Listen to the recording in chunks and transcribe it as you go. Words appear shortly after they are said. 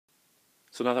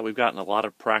So now that we've gotten a lot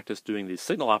of practice doing these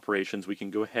signal operations, we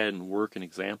can go ahead and work an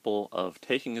example of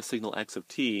taking a signal x of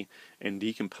t and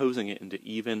decomposing it into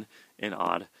even and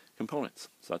odd components.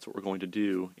 So that's what we're going to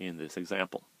do in this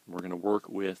example. We're going to work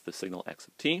with the signal x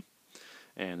of t,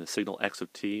 and the signal x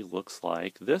of t looks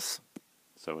like this.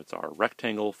 So it's our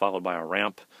rectangle followed by a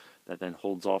ramp that then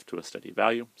holds off to a steady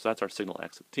value. So that's our signal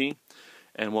x of t.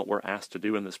 And what we're asked to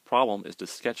do in this problem is to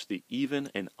sketch the even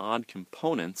and odd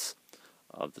components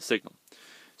of the signal.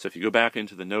 So if you go back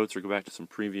into the notes or go back to some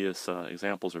previous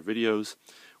examples or videos,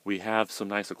 we have some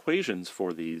nice equations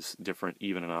for these different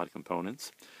even and odd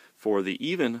components. For the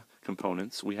even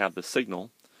components, we have the signal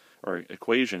or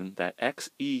equation that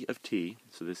xe of t,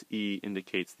 so this e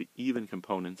indicates the even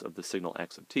components of the signal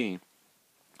x of t,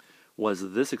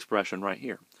 was this expression right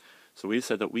here. So we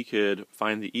said that we could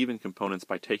find the even components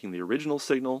by taking the original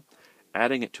signal,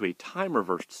 adding it to a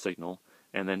time-reversed signal,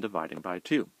 and then dividing by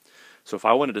 2. So if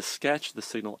I wanted to sketch the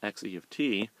signal xe of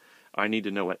t, I need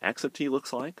to know what x of t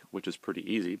looks like, which is pretty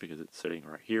easy because it's sitting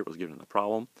right here. It was given in the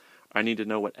problem. I need to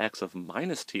know what x of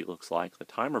minus t looks like, the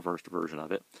time-reversed version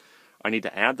of it. I need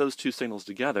to add those two signals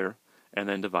together and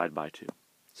then divide by 2.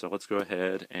 So let's go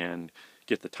ahead and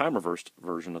get the time-reversed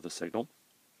version of the signal.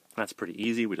 That's pretty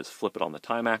easy. We just flip it on the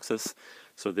time axis.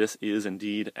 So this is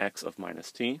indeed x of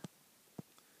minus t.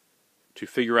 To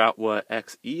figure out what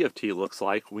xe of t looks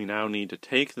like, we now need to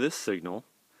take this signal,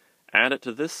 add it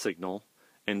to this signal,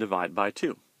 and divide by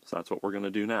 2. So that's what we're going to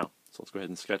do now. So let's go ahead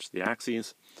and sketch the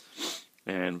axes.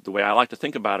 And the way I like to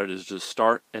think about it is just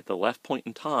start at the left point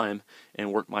in time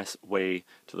and work my way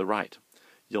to the right.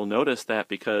 You'll notice that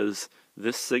because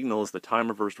this signal is the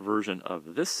time-reversed version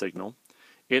of this signal,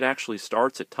 it actually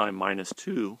starts at time minus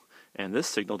 2, and this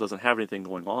signal doesn't have anything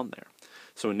going on there.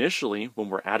 So initially, when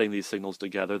we're adding these signals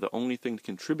together, the only thing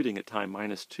contributing at time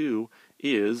minus 2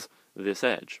 is this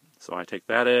edge. So I take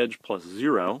that edge plus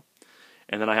 0,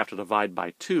 and then I have to divide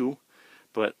by 2,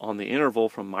 but on the interval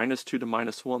from minus 2 to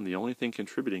minus 1, the only thing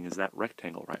contributing is that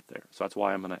rectangle right there. So that's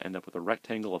why I'm going to end up with a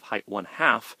rectangle of height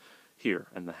 1/2 here,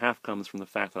 and the half comes from the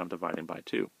fact that I'm dividing by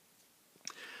 2.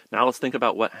 Now let's think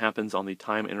about what happens on the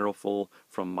time interval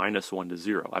from minus 1 to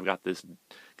 0. I've got this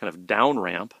kind of down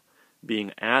ramp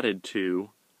being added to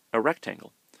a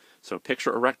rectangle. So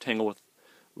picture a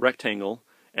rectangle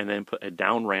and then put a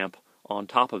down ramp on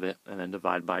top of it and then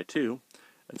divide by 2.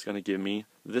 It's going to give me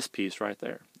this piece right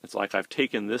there. It's like I've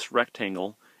taken this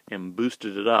rectangle and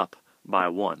boosted it up by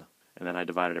 1, and then I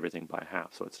divided everything by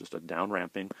half. So it's just a down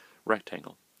ramping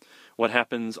rectangle. What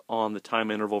happens on the time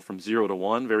interval from 0 to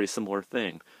 1? Very similar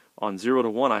thing. On 0 to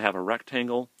 1, I have a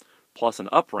rectangle plus an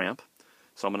up ramp.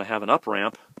 So I'm going to have an up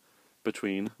ramp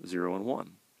between 0 and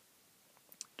 1.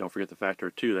 Don't forget the factor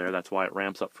of 2 there. That's why it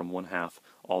ramps up from 1/2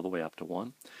 all the way up to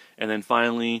 1. And then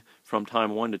finally, from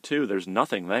time 1 to 2, there's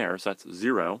nothing there. So that's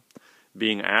 0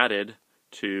 being added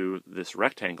to this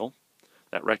rectangle.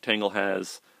 That rectangle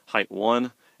has height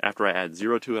 1. After I add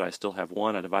 0 to it, I still have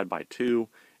 1. I divide by 2,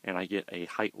 and I get a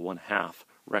height 1/2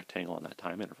 rectangle on that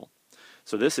time interval.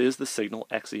 So this is the signal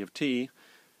xe of t.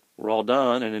 We're all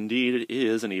done, and indeed it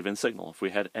is an even signal. If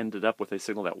we had ended up with a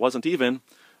signal that wasn't even,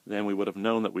 then we would have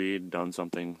known that we'd done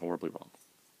something horribly wrong.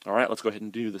 All right, let's go ahead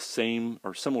and do the same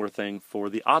or similar thing for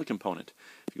the odd component.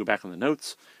 If you go back on the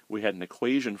notes, we had an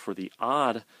equation for the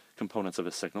odd components of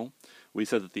a signal. We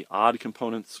said that the odd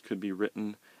components could be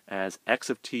written as x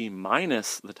of t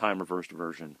minus the time-reversed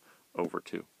version over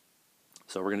 2.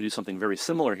 So we're going to do something very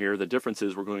similar here. The difference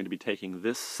is we're going to be taking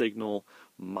this signal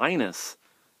minus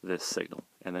this signal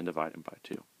and then dividing by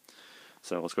 2.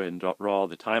 So let's go ahead and draw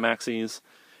the time axes.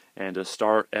 And to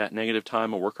start at negative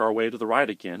time, we'll work our way to the right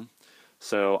again.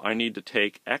 So I need to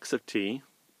take x of t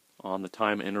on the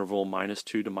time interval minus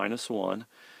 2 to minus 1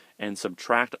 and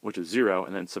subtract, which is 0,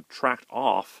 and then subtract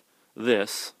off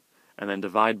this and then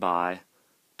divide by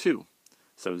 2.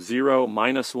 So 0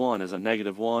 minus 1 is a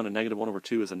negative 1, and negative 1 over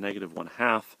 2 is a negative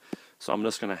 1/2. So I'm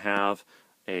just going to have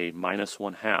a minus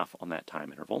 1/2 on that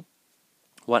time interval.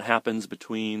 What happens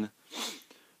between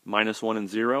minus 1 and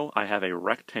 0? I have a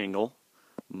rectangle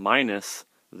minus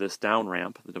this down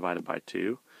ramp divided by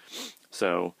 2.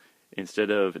 So instead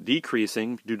of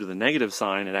decreasing due to the negative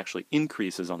sign, it actually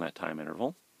increases on that time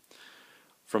interval.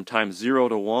 From time 0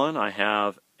 to 1, I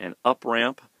have an up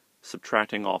ramp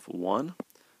subtracting off 1.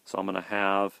 So I'm going to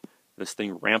have this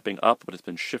thing ramping up, but it's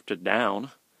been shifted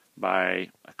down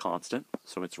by a constant,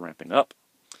 so it's ramping up.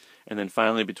 And then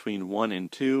finally, between 1 and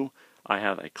 2, I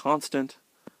have a constant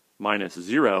minus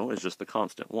 0 is just the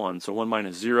constant 1. So 1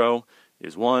 minus 0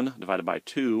 is 1, divided by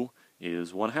 2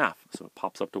 is 1/2. So it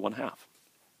pops up to 1/2.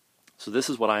 So this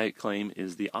is what I claim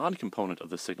is the odd component of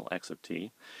the signal x of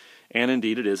t, and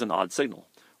indeed it is an odd signal.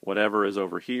 whatever is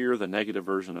over here, the negative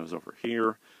version is over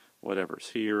here. Whatever's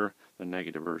here, the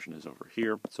negative version is over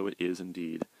here. So it is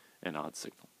indeed an odd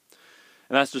signal.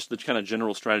 And that's just the kind of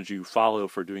general strategy you follow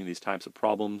for doing these types of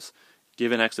problems.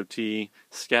 Given x of t,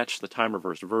 sketch the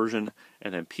time-reversed version,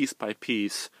 and then piece by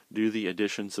piece do the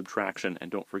addition, subtraction, and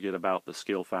don't forget about the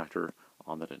scale factor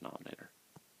on the denominator.